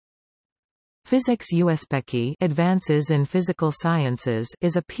Physics-Uspekhi Advances in Physical Sciences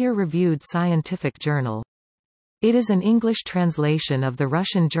is a peer-reviewed scientific journal. It is an English translation of the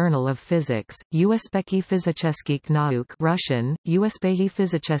Russian Journal of Physics, Uspekhi Fizicheskih Nauk Russian, Uspekhi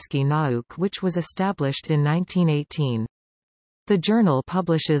Fizicheskih Nauk, which was established in 1918. The journal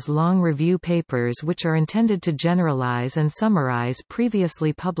publishes long review papers which are intended to generalize and summarize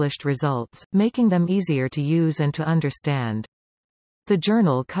previously published results, making them easier to use and to understand. The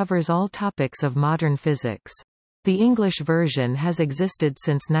journal covers all topics of modern physics. The English version has existed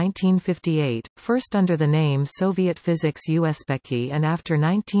since 1958, first under the name Soviet Physics-Uspekhi and after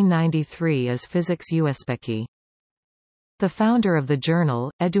 1993 as Physics-Uspekhi. The founder of the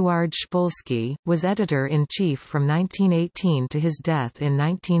journal, Eduard Shpolsky, was editor-in-chief from 1918 to his death in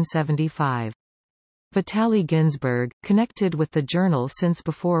 1975. Vitaly Ginzburg, connected with the journal since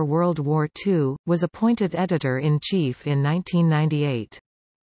before World War II, was appointed editor-in-chief in 1998.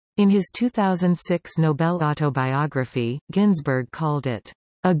 In his 2006 Nobel autobiography, Ginzburg called it,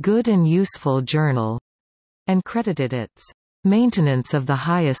 "a good and useful journal," and credited its "maintenance of the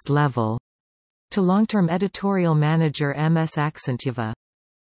highest level" to long-term editorial manager M.S. Aksentyeva.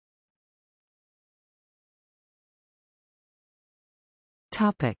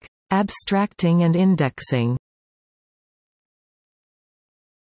 Abstracting and indexing.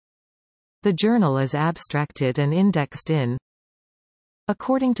 The journal is abstracted and indexed in.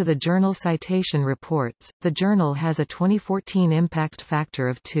 According to the Journal Citation Reports, the journal has a 2014 impact factor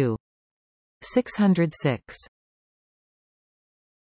of 2.606.